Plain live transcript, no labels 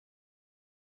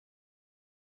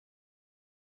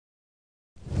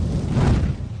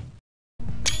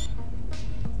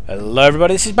Hello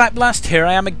everybody, this is Backblast. Here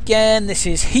I am again. This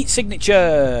is Heat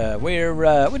Signature.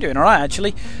 We're doing alright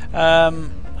actually. I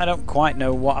don't quite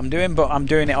know what I'm doing, but I'm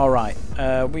doing it alright.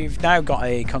 We've now got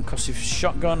a concussive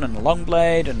shotgun and a long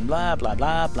blade and blah blah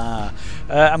blah blah.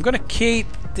 I'm going to keep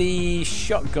the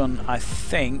shotgun, I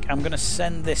think. I'm going to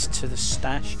send this to the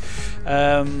stash.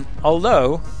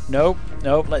 Although, no,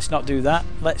 let's not do that.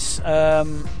 Let's.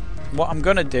 What I'm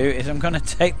going to do is I'm going to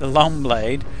take the long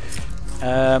blade.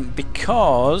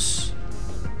 Because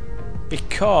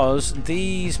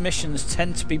these missions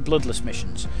tend to be bloodless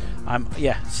missions.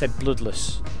 Said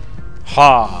bloodless.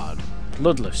 Hard.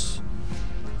 Bloodless.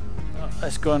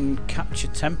 Let's go and capture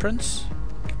Temperance.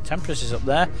 Temperance is up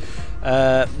there.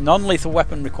 Non-lethal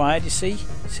weapon required, you see?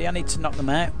 See, I need to knock them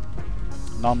out.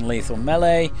 Non-lethal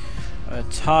melee.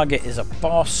 Target is a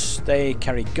boss. They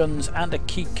carry guns and a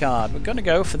key card. We're going to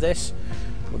go for this.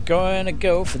 We're going to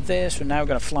go for this. We're now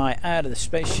going to fly out of the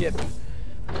spaceship.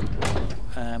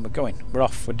 And we're going. We're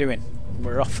off.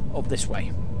 We're off up this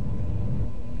way.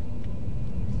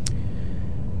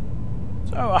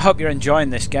 So I hope you're enjoying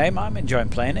this game. I'm enjoying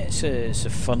playing it. It's a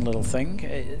fun little thing.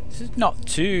 It's not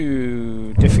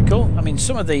too difficult. I mean,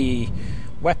 some of the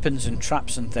weapons and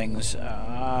traps and things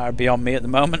are beyond me at the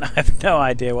moment. I have no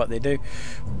idea what they do.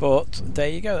 But there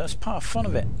you go. That's part of fun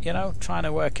of it. You know, trying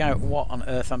to work out what on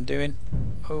earth I'm doing.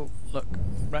 Oh, look,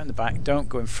 round the back. Don't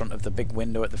go in front of the big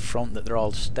window at the front that they're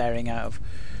all staring out of.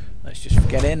 Let's just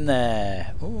get in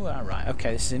there. Oh, alright.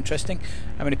 Okay, this is interesting.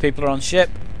 How many people are on ship?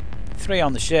 3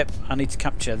 on the ship. I need to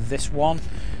capture this one.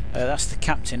 That's the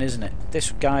captain, isn't it?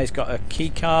 This guy's got a key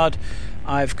card.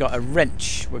 I've got a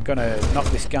wrench. We're going to knock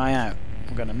this guy out.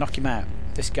 I'm going to knock him out.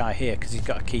 This guy here, because he's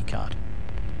got a key card.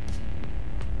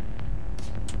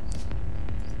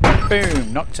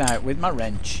 Boom! Knocked out with my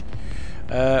wrench.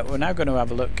 We're now going to have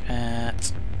a look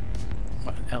at...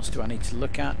 What else do I need to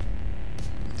look at?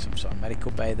 Some sort of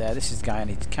medical bay there. This is the guy I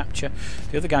need to capture.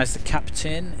 The other guy's the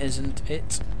captain, isn't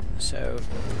it? So...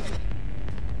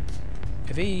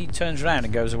 if he turns around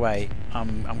and goes away,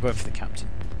 I'm going for the captain.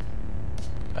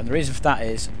 And the reason for that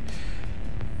is...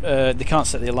 they can't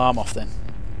set the alarm off then.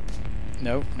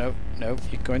 No,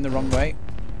 you're going the wrong way.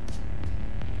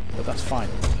 But that's fine.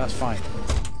 That's fine.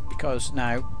 Because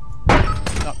now...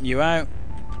 knock you out.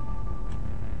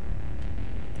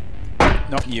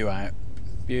 Knock you out.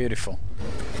 Beautiful.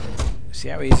 See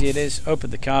how easy it is? Open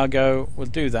the cargo. We'll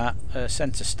do that.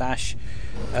 Send to stash.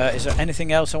 Is there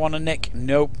anything else I want to nick?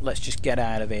 Nope. Let's just get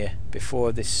out of here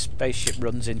before this spaceship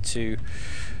runs into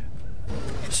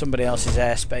somebody else's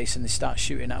airspace and they start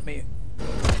shooting at me.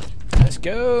 Let's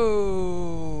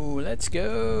go. Let's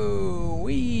go.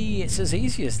 Whee! It's as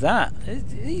easy as that.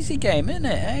 It's an easy game, isn't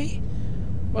it, eh? It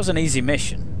was an easy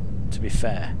mission, to be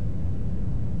fair.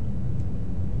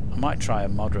 I might try a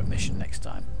moderate mission next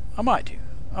time. I might do.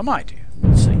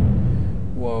 We'll see.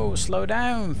 Whoa, slow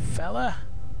down, fella.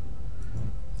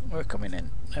 We're coming in.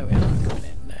 There we are. Coming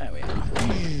in. There we are.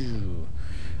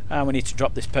 And we need to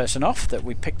drop this person off that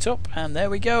we picked up, and there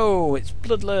we go. It's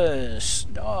bloodless.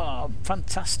 Oh,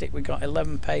 fantastic. We got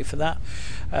 11 pay for that.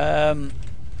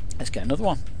 Let's get another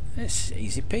one. It's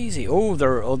easy peasy. Oh,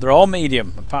 they're all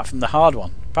medium, apart from the hard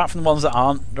one. Apart from the ones that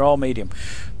aren't, they're all medium.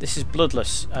 This is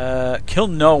bloodless. Kill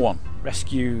no one.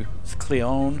 Rescue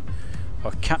Cleone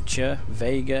or capture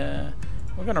Vega.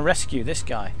 We're going to rescue this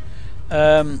guy.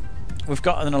 We've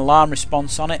got an alarm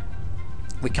response on it.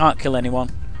 We can't kill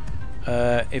anyone.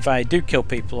 If I do kill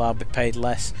people, I'll be paid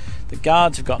less. The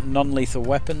guards have got non-lethal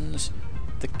weapons.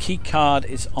 The key card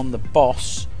is on the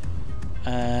boss.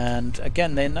 And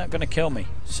again, they're not going to kill me.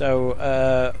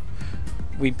 So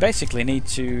we basically need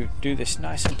to do this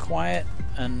nice and quiet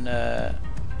and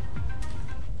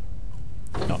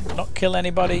not kill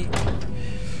anybody,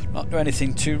 not do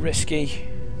anything too risky.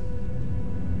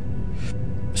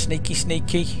 Sneaky,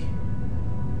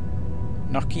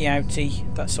 knocky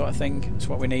outy, that sort of thing. That's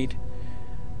what we need.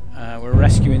 We're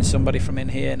rescuing somebody from in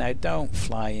here. Now don't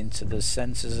fly into the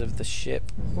sensors of the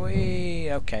ship.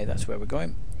 Okay, that's where we're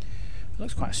going. It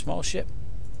looks quite a small ship.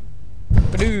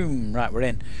 Boom! Right, we're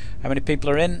in. How many people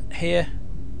are in here?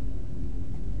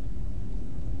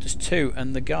 Just 2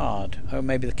 and the guard. Oh,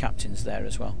 maybe the captain's there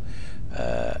as well.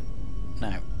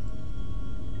 Now.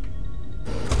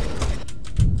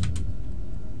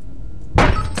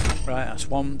 Right, that's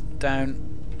 1 down.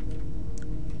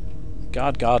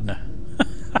 Gardner.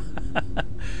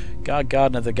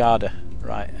 Gardner the Garder.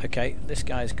 Right, okay. This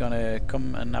guy's gonna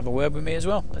come and have a word with me as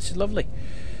well. This is lovely.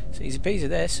 It's easy peasy,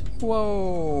 this.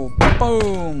 Whoa!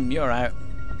 Boom! You're out.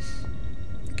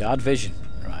 Guard vision.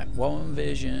 Right, 1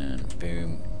 vision.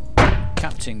 Boom.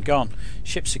 Captain gone.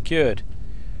 Ship secured.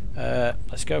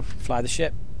 Let's go. Fly the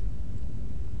ship.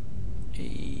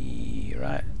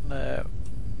 Right,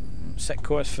 set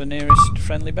course for nearest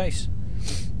friendly base.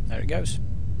 There it goes.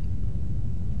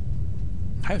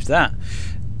 How's that?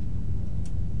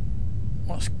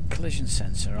 What's collision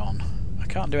sensor on? I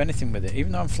can't do anything with it,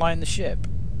 even though I'm flying the ship.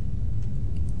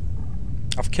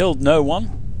 I've killed no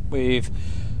one. We've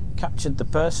captured the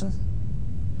person.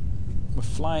 We're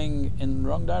flying in the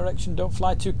wrong direction. Don't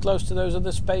fly too close to those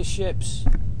other spaceships.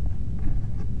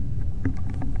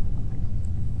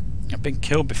 I've been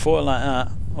killed before like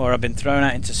that, or I've been thrown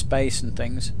out into space and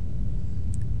things.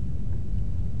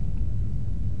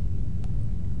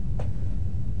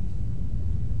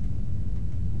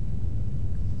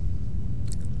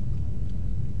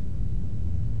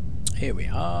 Here we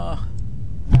are.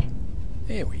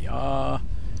 Here we are.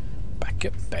 Back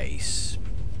at base.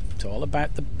 It's all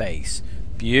about the base.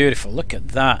 Beautiful. Look at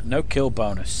that. No kill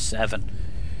bonus. 7.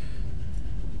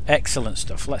 Excellent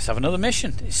stuff. Let's have another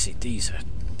mission. See, these are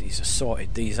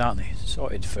sorted. These aren't they?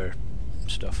 Sorted for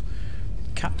stuff.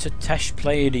 Capture Tesh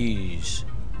Pleiades.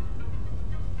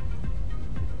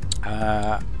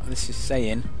 This is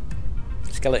saying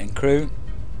skeleton crew.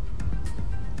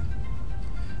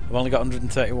 I've only got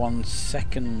 131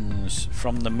 seconds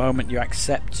from the moment you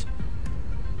accept.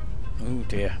 Oh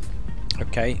dear.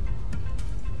 Okay.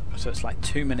 So it's like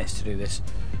 2 minutes to do this.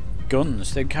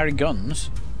 Guns. They carry guns.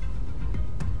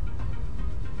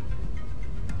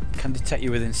 Can detect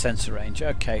you within sensor range.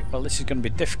 Okay, well this is going to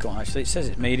be difficult actually. It says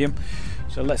it's medium.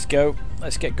 So let's go.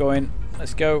 Let's get going.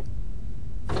 Let's go.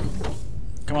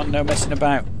 Come on, no messing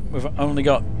about. We've only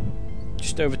got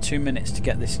just over 2 minutes to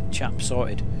get this chap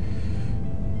sorted.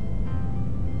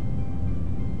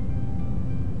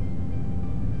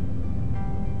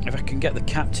 If I can get the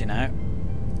captain out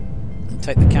and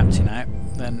take the captain out,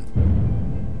 then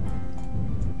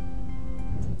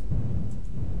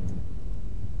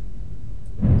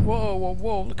whoa, whoa,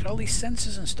 whoa, look at all these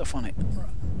sensors and stuff on it.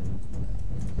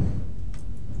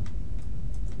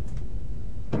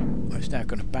 It's now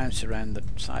going to bounce around the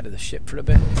side of the ship for a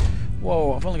bit.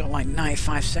 Whoa, I've only got like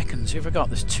 95 seconds. Who have I got?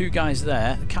 There's 2 guys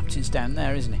there. The captain's down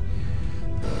there, isn't he?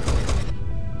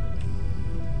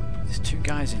 There's 2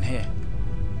 guys in here.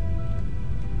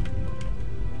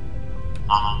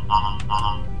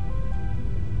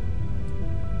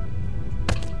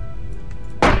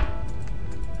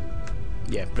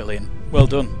 Yeah, brilliant. Well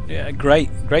done. Yeah, great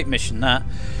mission that.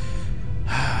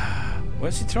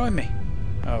 Where's he throwing me?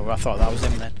 Oh, I thought that was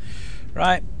him then.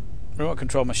 Right, remote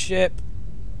control my ship.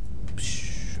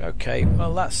 Okay,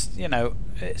 well that's, you know,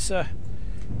 it's a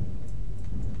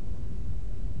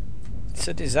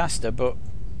disaster, but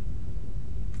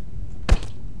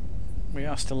we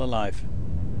are still alive.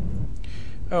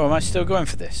 Oh, am I still going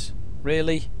for this?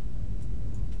 Really?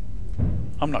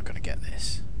 I'm not going to get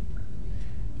this.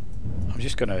 I'm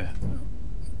just going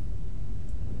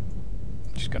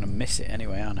to miss it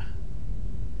anyway, aren't I?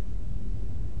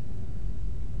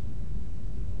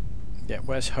 Yeah,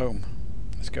 where's home?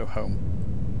 Let's go home.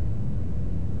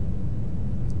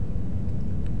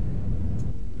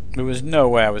 There was no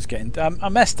way I was getting... I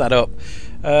messed that up.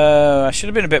 I should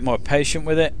have been a bit more patient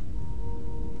with it.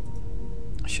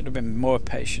 I should have been more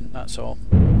patient, that's all.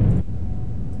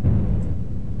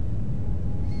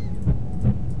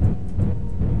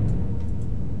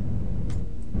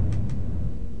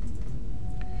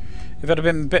 If I'd have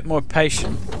been a bit more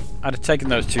patient, I'd have taken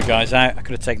those 2 guys out. I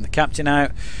could have taken the captain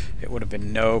out. It would have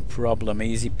been no problem.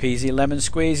 Easy peasy lemon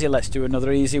squeezy. Let's do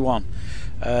another easy one.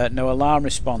 No alarm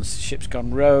response. The ship's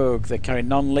gone rogue. They carry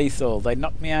non-lethal. They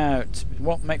knocked me out. It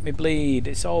won't make me bleed.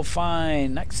 It's all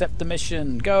fine. Accept the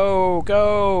mission. Go,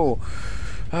 go.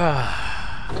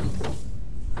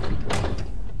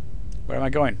 Where am I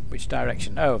going? Which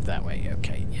direction? Oh, that way.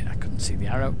 Okay. Yeah, I couldn't see the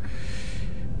arrow.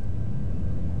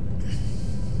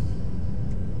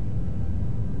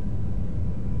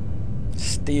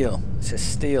 Steal. It says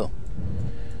steal.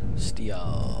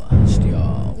 Steal.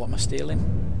 Steal. What am I stealing?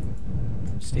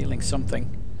 Stealing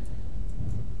something.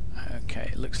 Okay,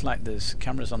 it looks like there's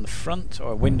cameras on the front,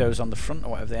 or windows on the front,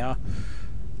 or whatever they are.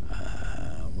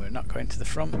 We're not going to the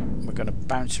front. We're going to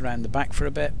bounce around the back for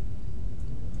a bit.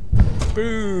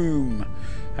 Boom!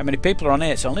 How many people are on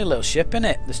here? It's only a little ship, isn't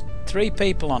it? There's 3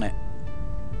 people on it.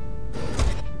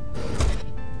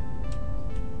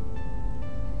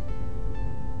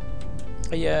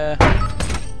 Hey,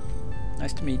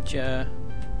 nice to meet you.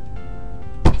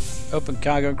 Open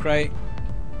cargo crate.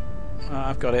 Oh,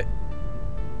 I've got it.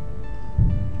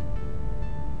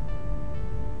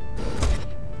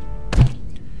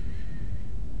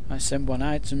 I send 1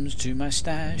 items to my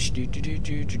stash. Do do do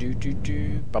do do do do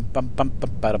do. Bum bum bum ba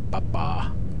ba ba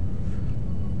ba.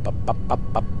 Ba ba ba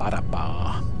ba ba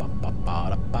ba. Bum bum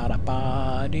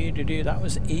That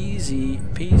was easy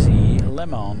peasy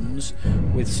lemons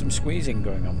with some squeezing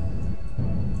going on.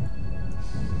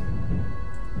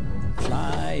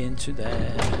 Fly into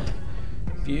there.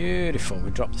 Beautiful. We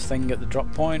dropped the thing at the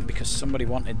drop point because somebody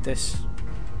wanted this.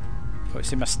 Oh,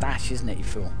 it's in my stash, isn't it, you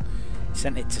fool? You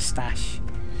sent it to stash.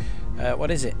 What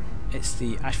is it? It's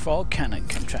the ashfall cannon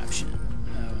contraption.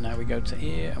 Now we go to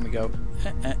here and we go.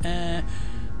 There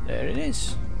it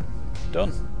is.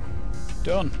 Done.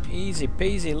 Done. Easy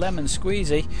peasy lemon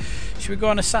squeezy. Should we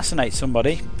go and assassinate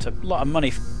somebody? It's a lot of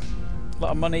money. A lot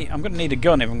of money. I'm going to need a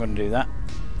gun if I'm going to do that.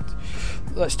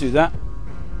 Let's do that.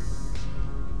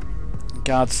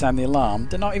 Guards sound the alarm.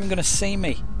 They're not even going to see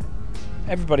me.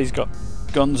 Everybody's got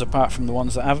guns apart from the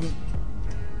ones that haven't.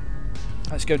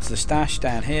 Let's go to the stash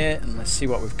down here and let's see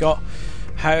what we've got.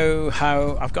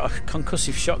 I've got a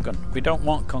concussive shotgun. We don't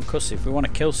want concussive. We want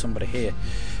to kill somebody here.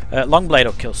 Longblade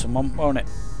will kill someone, won't it?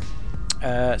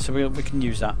 So we can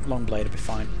use that. Longblade will be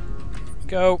fine.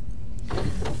 Go.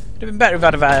 It'd have been better if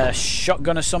I'd have a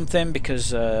shotgun or something,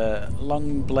 because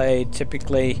Longblade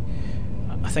typically,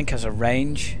 I think, has a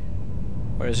range,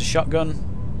 whereas a shotgun,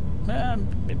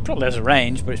 it probably has a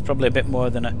range, but it's probably a bit more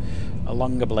than a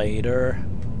longer blader.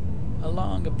 A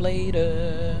longer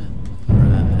blader.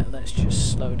 Right, let's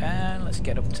just slow down. Let's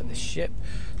get up to the ship.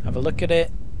 Have a look at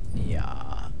it.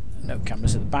 Yeah. No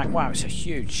cameras at the back. Wow, it's a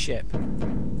huge ship.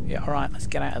 Yeah, alright, let's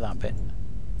get out of that bit.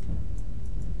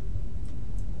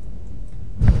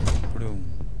 Boom.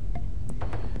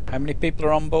 How many people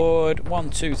are on board? 1,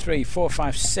 2, 3, 4,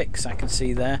 5, 6 I can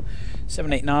see there.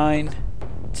 7, 8, 9,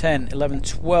 10, 11,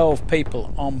 12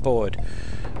 people on board.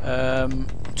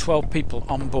 12 people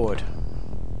on board.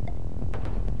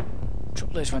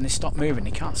 Trouble is, when they stop moving,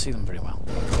 you can't see them very well.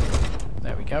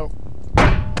 There we go.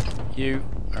 You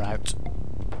are out.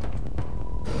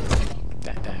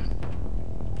 Get down.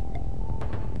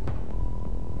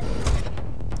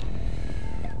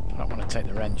 I don't want to take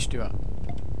the wrench, do I?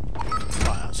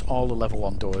 Right, that's all the level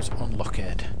 1 doors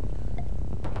unlocked.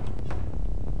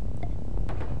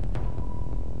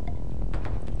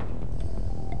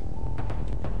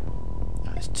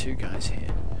 There's 2 guys here.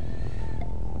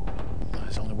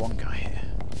 There's only 1 guy here.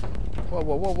 Whoa,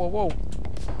 whoa, whoa, whoa, whoa!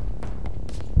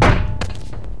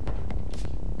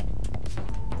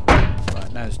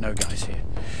 Right, now there's no guys here.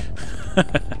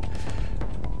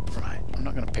 Right, I'm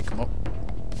not going to pick them up.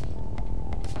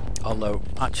 Although,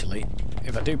 actually,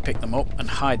 if I do pick them up and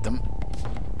hide them,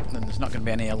 then there's not going to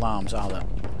be any alarms, are there?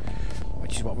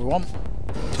 Which is what we want.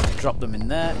 Just drop them in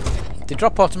there. They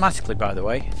drop automatically, by the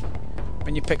way.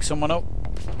 When you pick someone up,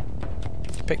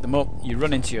 you pick them up, you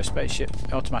run into your spaceship,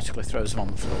 it automatically throws them on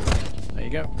the floor. There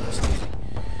you go. That's easy.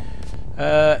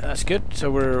 That's good.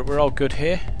 So we're all good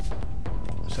here.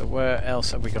 So where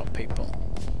else have we got people?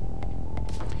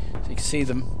 So you can see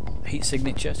them heat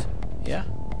signatures. Yeah.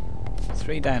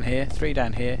 3 down here, 3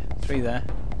 down here, 3 there.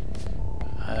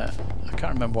 I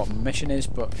can't remember what my mission is,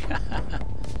 but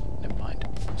never mind.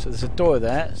 So there's a door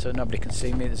there, so nobody can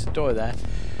see me. There's a door there.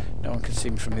 No one can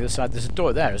see me from the other side. There's a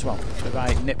door there as well. So if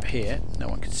I nip here, no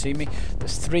one can see me.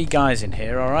 There's 3 guys in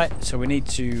here, alright? So we need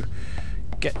to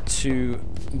get to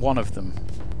one of them.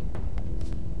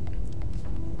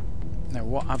 Now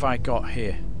what have I got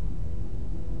here?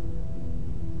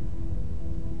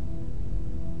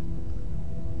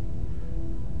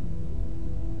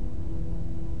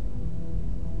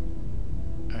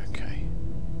 Okay.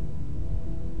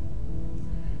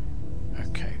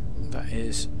 Okay, that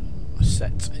is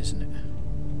set, isn't it?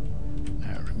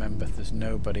 Now remember, there's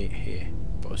nobody here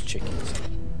but us chickens.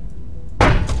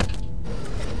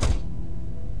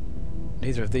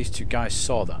 Neither of these 2 guys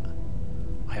saw that.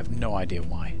 I have no idea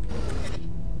why.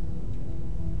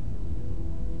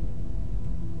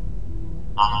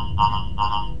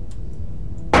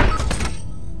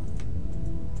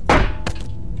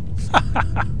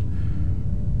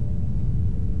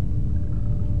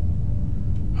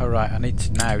 Alright, I need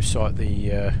to now sort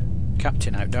the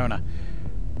captain out, don't I?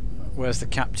 Where's the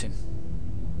captain?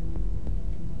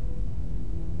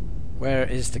 Where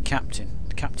is the captain?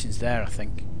 The captain's there, I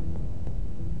think.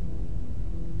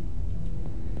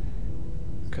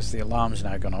 Because the alarm's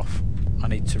now gone off. I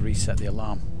need to reset the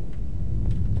alarm.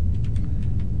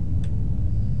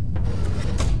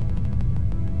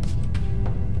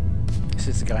 This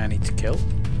is the guy I need to kill.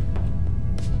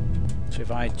 So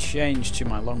if I change to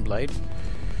my Longblade,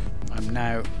 I'm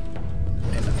now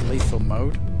in lethal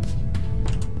mode.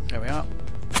 There we are.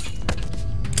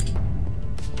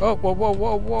 Oh, whoa, whoa,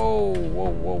 whoa, whoa, whoa,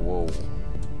 whoa, whoa.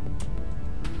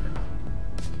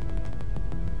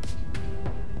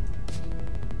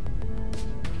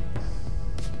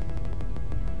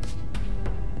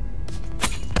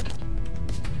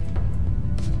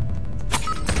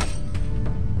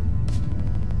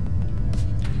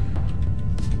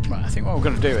 Right, I think what we're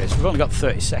going to do is, we've only got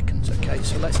 30 seconds, okay,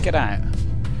 so let's get out.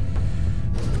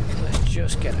 Let's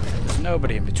just get out. There's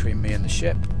nobody in between me and the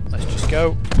ship. Let's just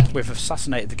go. We've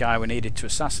assassinated the guy we needed to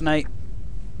assassinate.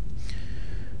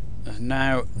 There's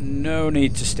now no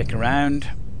need to stick around.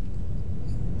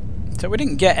 So we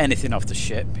didn't get anything off the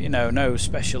ship, you know, no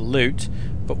special loot,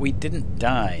 but we didn't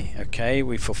die, okay?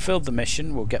 We fulfilled the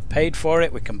mission, we'll get paid for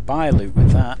it, we can buy loot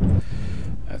with that.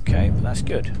 Okay, but that's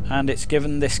good. And it's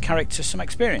given this character some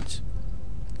experience.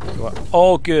 We're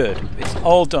all good. It's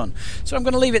all done. So I'm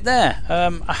going to leave it there.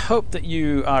 I hope that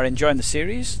you are enjoying the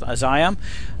series, as I am.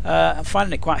 I'm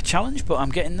finding it quite a challenge, but I'm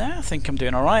getting there. I think I'm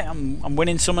doing alright. I'm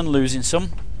winning some and losing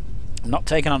some. I'm not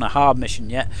taking on a hard mission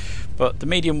yet, but the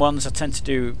medium ones I tend to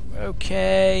do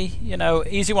okay. You know,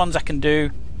 easy ones I can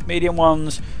do. Medium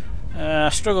ones I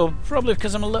struggle, probably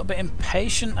because I'm a little bit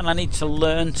impatient and I need to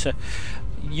learn to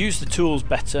use the tools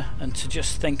better and to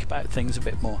just think about things a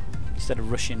bit more instead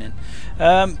of rushing in.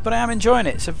 But I am enjoying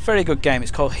it. It's a very good game. It's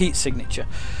called Heat Signature.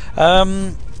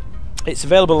 It's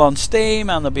available on Steam,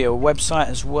 and there'll be a website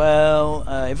as well.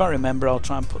 If I remember, I'll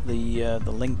try and put the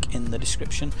link in the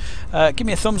description. Give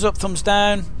me a thumbs up, thumbs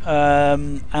down,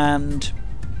 and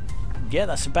yeah,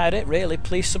 that's about it really.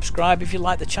 Please subscribe if you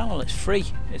like the channel. It's free.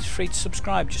 It's free to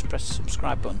subscribe. Just press the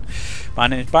subscribe button. My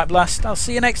name is Backblast. I'll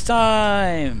see you next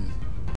time.